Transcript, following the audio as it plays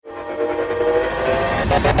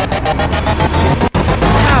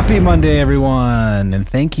Happy Monday, everyone, and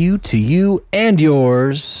thank you to you and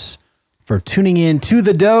yours for tuning in to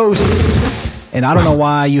The Dose. And I don't know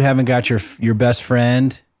why you haven't got your best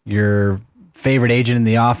friend, your favorite agent in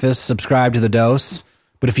the office, subscribe to The Dose.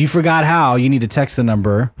 But if you forgot how, you need to text the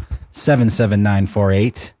number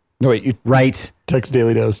 77948. No, wait, you Right. text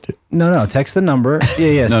Daily Dose too. No, text the number.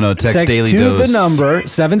 Yeah. No, text Daily to Dose. the number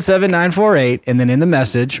 77948, and then in the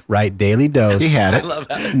message, write Daily Dose. He had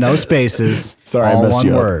it. No spaces. Sorry, I all messed one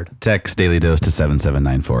you up. word. Text Daily Dose to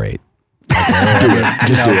 77948.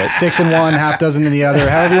 Just do it. 6 in one, half dozen in the other.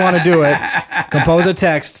 However you want to do it. Compose a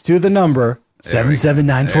text to the number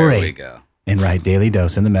 77948. There we go. And write Daily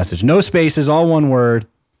Dose in the message. No spaces, all one word,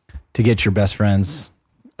 to get your best friends,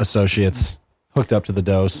 associates hooked up to The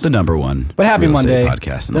Dose. The number one. But happy real estate Monday.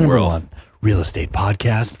 podcast in the the number world. one real estate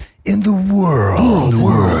podcast in the world.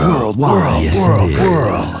 World.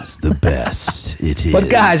 It's the best. It is. But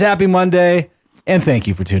guys, happy Monday, and thank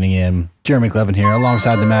you for tuning in. Jeremy Clevin here,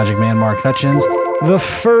 alongside the Magic Man, Mark Hutchins, the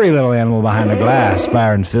furry little animal behind the glass,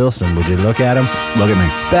 Byron Filson. Would you look at him? Look at me.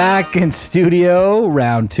 Back in studio,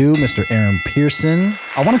 round two, Mr. Aaron Pearson,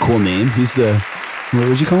 I want a cool name. He's the, what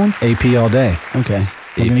would you call him? AP all day. Okay.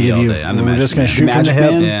 We're gonna AP give all you. day. I'm the We're Magic just going Man. to shoot from the Magic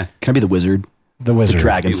hip. Man? Yeah. Can I be the wizard? The wizard, The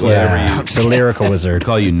dragon slayer. the lyrical wizard.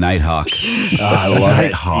 Call you Nighthawk. I love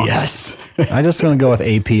it. Nighthawk. Yes. I just want to go with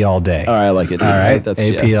AP all day. All right, I like it. All right, That's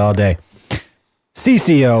AP all day.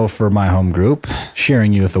 CCO for my home group,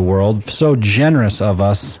 sharing you with the world. So generous of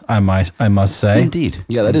us, I must say. Indeed.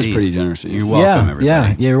 Yeah, that is Indeed. pretty generous of you. You're welcome,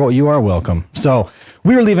 everybody. Yeah, you are welcome. So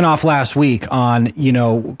we were leaving off last week on,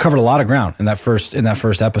 covered a lot of ground in that first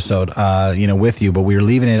episode, with you, but we were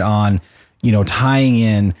leaving it on, tying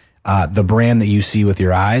in the brand that you see with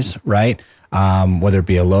your eyes, right? Whether it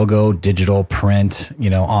be a logo, digital, print,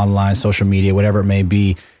 online, social media, whatever it may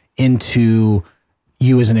be, into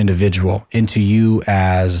you as an individual, into you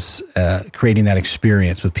as creating that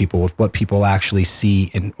experience with people, with what people actually see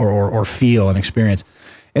and or feel and experience.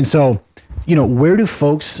 And so, where do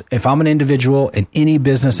folks, if I'm an individual in any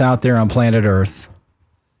business out there on planet Earth,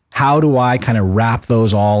 how do I kind of wrap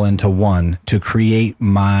those all into one to create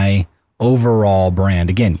my overall brand?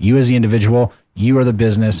 Again, you as the individual, you are the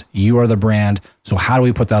business, you are the brand. So how do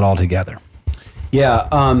we put that all together? Yeah.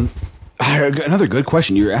 Another good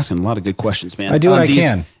question. You're asking a lot of good questions, man. I do what I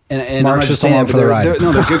can. And Mark's I'm just saying along that, for the ride.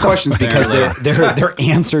 they're good questions because they're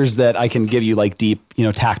answers that I can give you, like deep,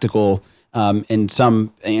 tactical. And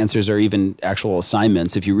some answers are even actual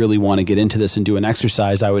assignments. If you really want to get into this and do an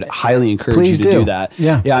exercise, I would highly encourage you to do that.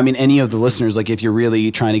 Yeah. I mean, any of the listeners, like if you're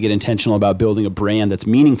really trying to get intentional about building a brand that's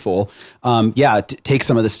meaningful, take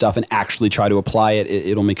some of this stuff and actually try to apply it.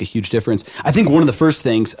 It'll make a huge difference. I think one of the first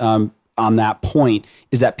things, on that point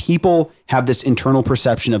is that people have this internal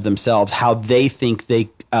perception of themselves, how they think they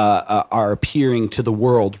are appearing to the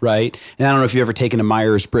world, right? And I don't know if you've ever taken a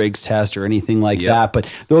Myers-Briggs test or anything like that,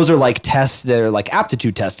 but those are like tests that are like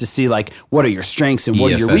aptitude tests to see like what are your strengths and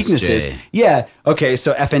what are your weaknesses. Yeah. Okay.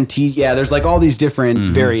 So FNT. Yeah. There's like all these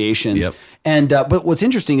different variations. Yep. And but what's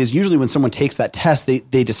interesting is usually when someone takes that test,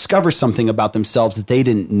 they discover something about themselves that they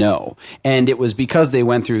didn't know, and it was because they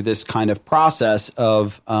went through this kind of process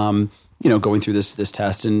of going through this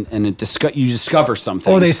test and you discover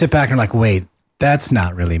something. Or they sit back and are like, wait, that's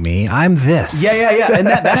not really me. I'm this. Yeah. And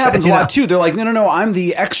that happens a lot too. They're like, no, I'm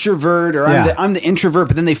the extrovert or I'm the introvert.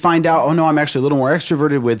 But then they find out, oh no, I'm actually a little more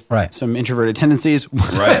extroverted with some introverted tendencies.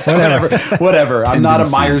 Right. Whatever. I'm not a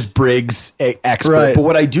Myers-Briggs expert. Right. But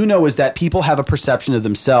what I do know is that people have a perception of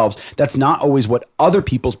themselves that's not always what other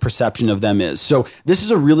people's perception of them is. So this is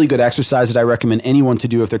a really good exercise that I recommend anyone to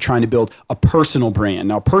do if they're trying to build a personal brand.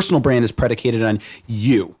 Now, a personal brand is predicated on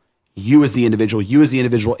you as the individual, you as the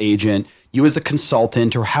individual agent, you as the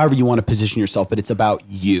consultant, or however you want to position yourself, but it's about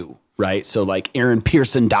you, right? So like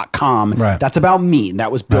AaronPearson.com, that's about me.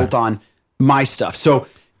 That was built on my stuff. So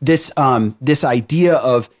this idea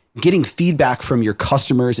of getting feedback from your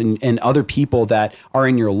customers and other people that are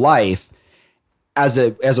in your life as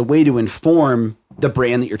a way to inform the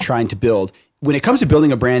brand that you're trying to build. When it comes to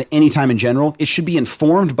building a brand, anytime in general, it should be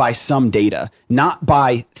informed by some data, not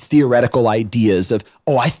by theoretical ideas of,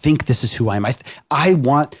 oh, I think this is who I am. I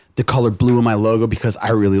want the color blue in my logo because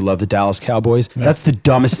I really love the Dallas Cowboys. Yeah. That's the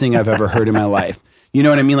dumbest thing I've ever heard in my life. You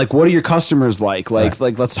know what I mean? Like, what are your customers like? Like,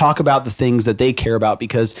 let's talk about the things that they care about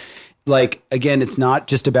because, like, again, it's not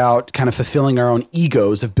just about kind of fulfilling our own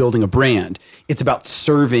egos of building a brand. It's about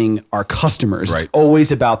serving our customers. Right. It's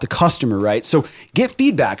always about the customer, right? So get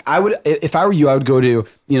feedback. If I were you, I would go to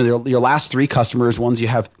your last 3 customers, ones you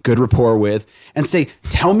have good rapport with, and say,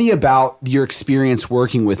 tell me about your experience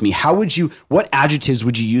working with me. What adjectives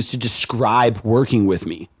would you use to describe working with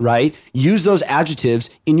me, right? Use those adjectives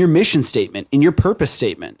in your mission statement, in your purpose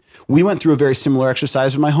statement. We went through a very similar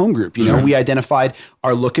exercise with my home group. We identified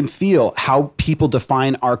our look and feel, how people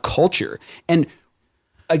define our culture. And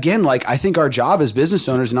again, like, I think our job as business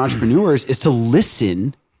owners and entrepreneurs is to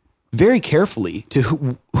listen very carefully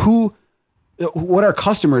to what our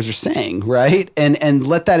customers are saying, right? And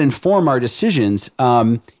let that inform our decisions.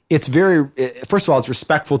 It's first of all, it's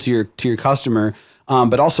respectful to your customer,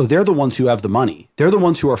 but also they're the ones who have the money. They're the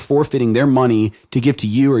ones who are forfeiting their money to give to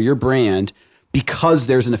you or your brand because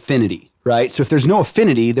there's an affinity, right? So if there's no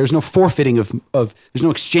affinity, there's no forfeiting of there's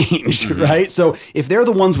no exchange, right? So if they're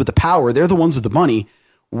the ones with the power, they're the ones with the money,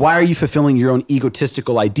 why are you fulfilling your own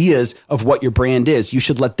egotistical ideas of what your brand is? You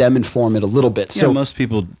should let them inform it a little bit. Yeah, so most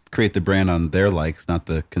people create the brand on their likes, not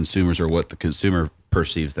the consumers or what the consumer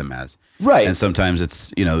perceives them as. Right. And sometimes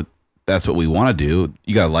it's, that's what we want to do.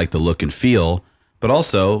 You got to like the look and feel, but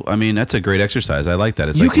also, I mean, that's a great exercise. I like that.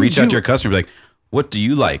 It's like reach out to your customer, be like, what do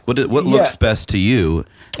you like? What looks best to you?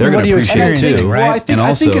 They're going to appreciate it too, right? Well,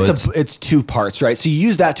 I think it's 2 parts, right? So you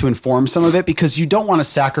use that to inform some of it because you don't want to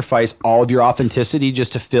sacrifice all of your authenticity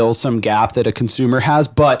just to fill some gap that a consumer has,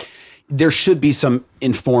 but there should be some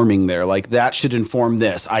informing there. Like, that should inform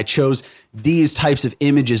this. I chose these types of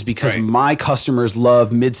images because my customers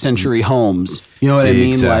love mid-century homes. You know what I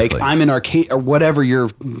mean? Like, I'm an arcade or whatever your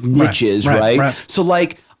niche is, right? So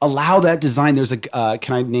like, allow that design. There's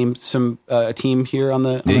can I name some a team here on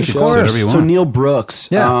the show? Of course. So Neil Brooks,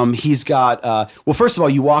 he's got, well, first of all,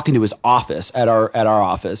 you walk into his office at our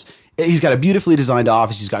office. He's got a beautifully designed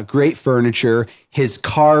office. He's got great furniture, his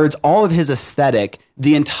cards, all of his aesthetic,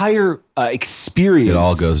 the entire experience it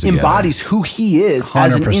all goes together. Embodies who he is 100%.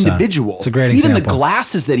 as an individual. It's a great Even example. the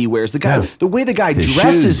glasses that he wears, the way the guy His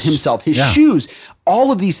dresses shoes. himself, his shoes,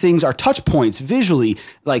 all of these things are touch points visually,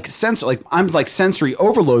 like I'm like sensory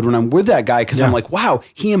overload when I'm with that guy because I'm like, wow,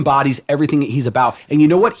 he embodies everything that he's about. And you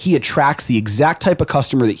know what? He attracts the exact type of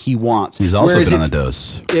customer that he wants. He's also been on the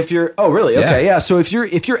dose. If you're, oh really? Okay, yeah. So if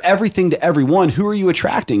you're everything to everyone, who are you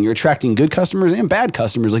attracting? You're attracting good customers and bad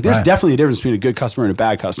customers. Like, there's definitely a difference between a good customer and a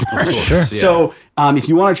bad customer. Sure. So if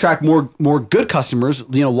you want to attract more good customers,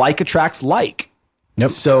 like attracts like. Yep.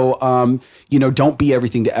 So, don't be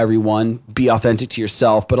everything to everyone. Be authentic to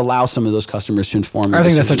yourself, but allow some of those customers to inform. I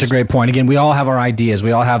think that's such a great point. Again, we all have our ideas.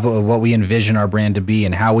 We all have what we envision our brand to be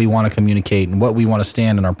and how we want to communicate and what we want to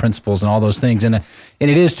stand and our principles and all those things. And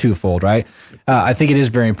it is twofold, right? I think it is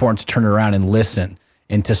very important to turn around and listen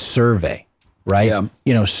and to survey, right?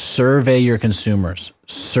 Yeah. Survey your consumers,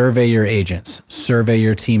 survey your agents, survey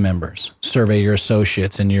your team members, survey your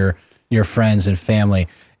associates and your friends and family.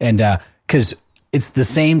 And because it's the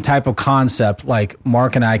same type of concept. Like,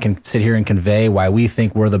 Mark and I can sit here and convey why we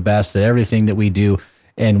think we're the best at everything that we do.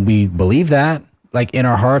 And we believe that, like, in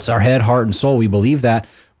our hearts, our head, heart, and soul, we believe that.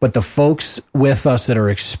 But the folks with us that are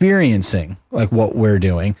experiencing like what we're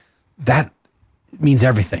doing, that means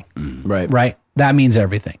everything. Right. That means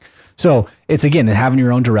everything. So it's, again, having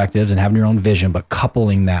your own directives and having your own vision, but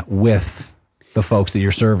coupling that with the folks that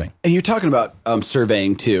you're serving. And you're talking about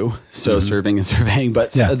surveying too. So serving and surveying,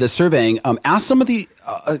 but the surveying, ask some of the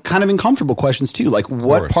kind of uncomfortable questions too. Like,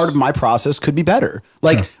 what part of my process could be better?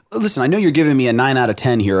 Like, listen, I know you're giving me a 9 out of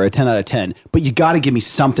 10 here or a 10 out of 10, but you got to give me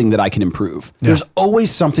something that I can improve. There's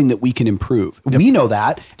always something that we can improve. We know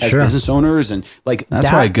that as business owners, and like, that's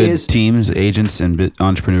why good teams, agents, and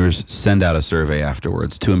entrepreneurs send out a survey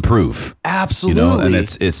afterwards to improve. Absolutely.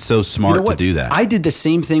 And it's so smart to do that. I did the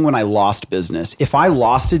same thing when I lost business. If I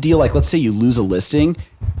lost a deal, like, let's say you lose a listing,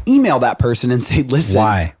 email that person and say, listen,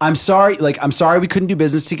 why? I'm sorry we couldn't do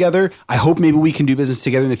business together. I hope maybe we can do business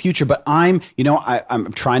together in the future, but I'm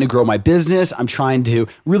trying to grow my business. I'm trying to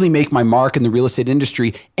really make my mark in the real estate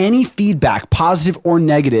industry. Any feedback, positive or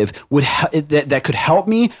negative, that could help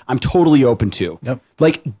me, I'm totally open to.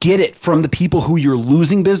 Like, get it from the people who you're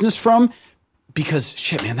losing business from, because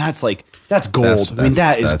shit, man, that's gold.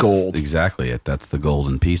 That's gold. Exactly it. That's the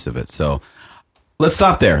golden piece of it. So let's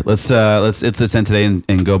stop there. Let's end today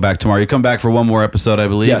and go back tomorrow. You come back for one more episode, I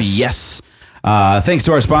believe. Yes. Thanks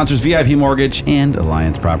to our sponsors, VIP Mortgage and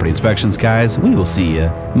Alliance Property Inspections, guys. We will see you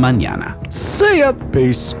mañana. See ya.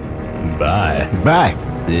 Peace. Bye. Bye.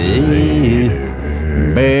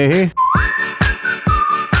 Bye.